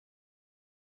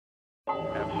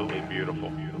Absolutely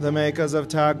beautiful. The makers of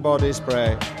Tag Body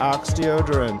Spray, Axe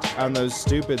Deodorant, and those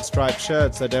stupid striped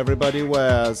shirts that everybody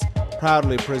wears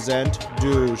proudly present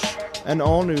Douche, an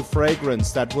all-new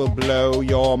fragrance that will blow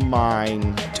your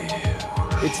mind.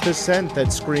 It's the scent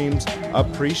that screams,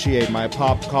 appreciate my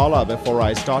pop collar before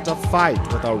I start a fight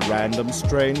with a random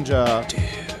stranger.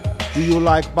 Do you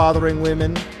like bothering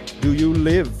women? Do you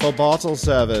live for bottle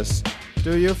service?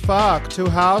 Do you fuck to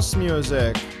house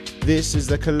music? This is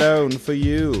the cologne for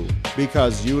you,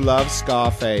 because you love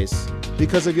Scarface,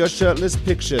 because of your shirtless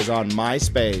pictures on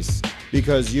MySpace,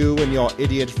 because you and your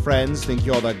idiot friends think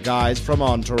you're the guys from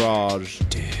Entourage.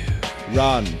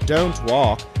 Run, don't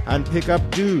walk, and pick up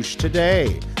Douche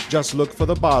today. Just look for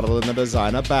the bottle in the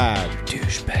designer bag.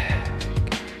 Douche bag.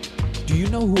 Do you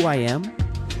know who I am?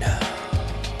 No.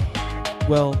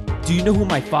 Well, do you know who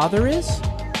my father is?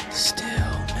 Still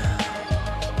no.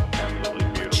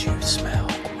 But you smell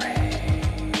great.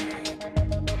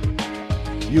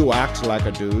 You act like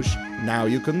a douche. Now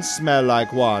you can smell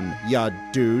like one, ya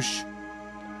douche.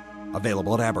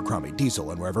 Available at Abercrombie,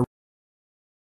 Diesel, and wherever